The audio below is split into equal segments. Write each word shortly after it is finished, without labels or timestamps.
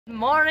Good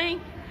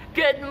morning,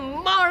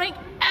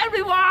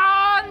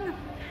 everyone!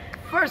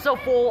 First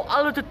of all,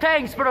 I want to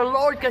thanks for the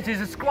Lord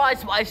Jesus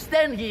Christ why I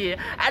stand here.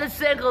 And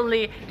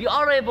secondly, the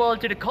honorable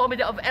to the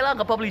committee of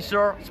Erlangga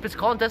Publisher Speech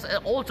Contest,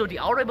 and also the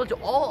honorable to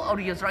all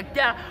audience right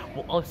there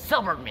who all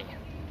support me.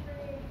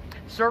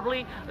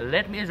 Thirdly,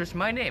 let me introduce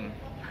my name.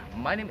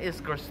 My name is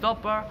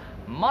Christopher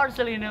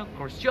Marcellino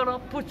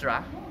Kristiono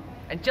Putra,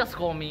 and just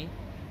call me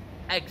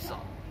EXO.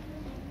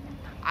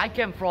 I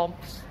came from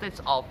states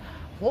of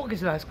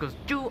Vocational School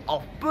 2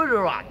 of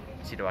BUDURAN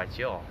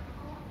SIDOARJO.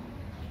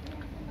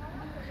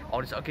 On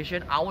this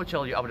occasion, I will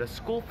tell you about the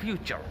school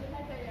future.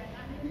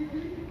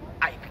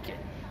 I begin.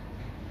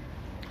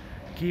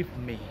 Give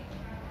me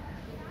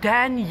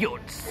 10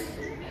 youths,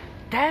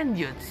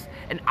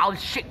 and I'll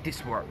shake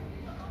this world.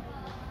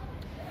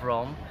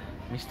 From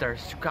Mr.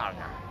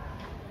 Sukarno.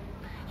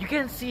 You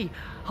can see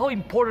how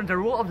important the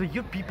role of the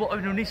youth people of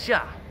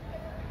Indonesia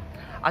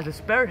as the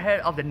spearhead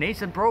of the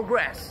nation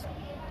progress.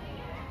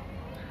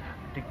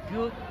 The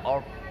good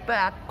or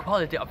bad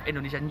quality of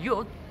Indonesian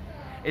youth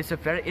is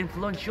very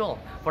influential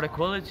for the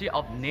quality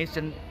of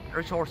nation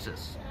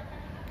resources.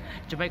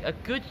 To make a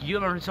good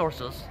human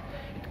resources,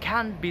 it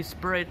can be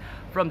spread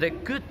from the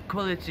good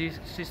quality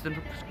system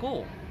of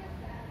school.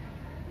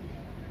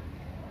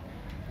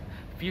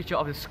 Future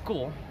of the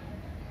school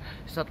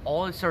is not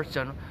only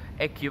certain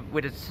equipped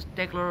with its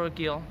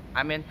technological,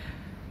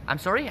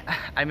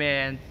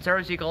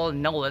 theoretical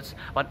knowledge,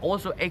 but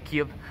also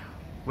equipped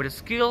with the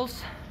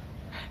skills,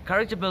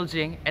 character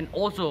building, and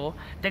also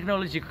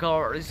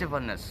technological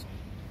receptiveness,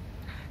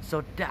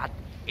 so that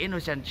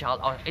Indonesian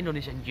child or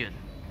Indonesian youth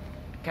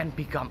can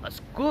become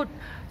as good,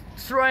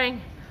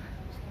 strong,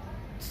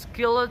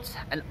 skilled,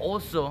 and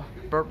also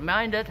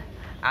broad-minded,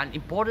 and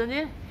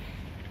importantly,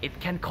 it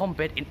can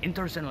compete in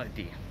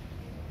internationality.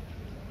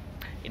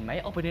 In my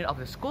opinion of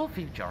the school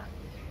future,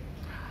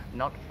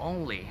 not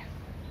only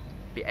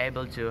be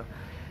able to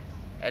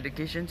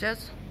education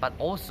test, but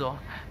also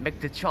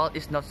make the child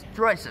is not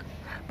stressed,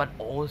 but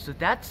also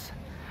that's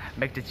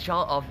make the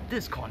child of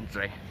this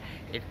country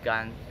it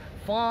can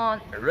fun,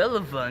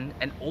 relevant,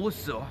 and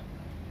also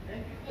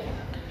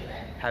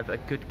have a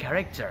good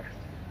character.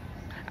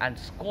 And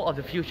school of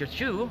the future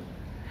too,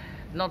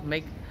 not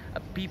make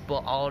a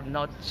people or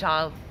not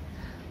child,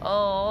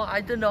 oh, I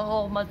don't know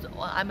how much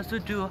I must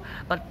do,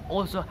 but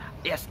also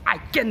yes, I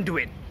can do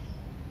it.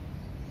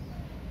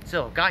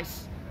 So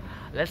guys,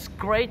 let's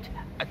create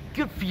a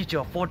good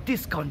future for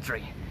this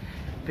country,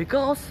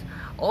 because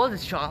all the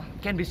child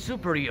can be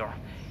superior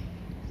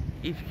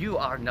if you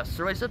are not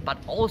stressed, but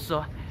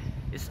also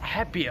is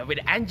happier with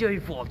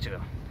enjoyable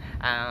too.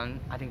 And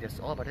I think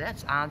that's all about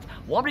that. And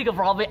one big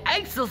from the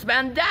Excellence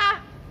man.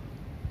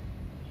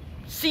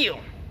 See you.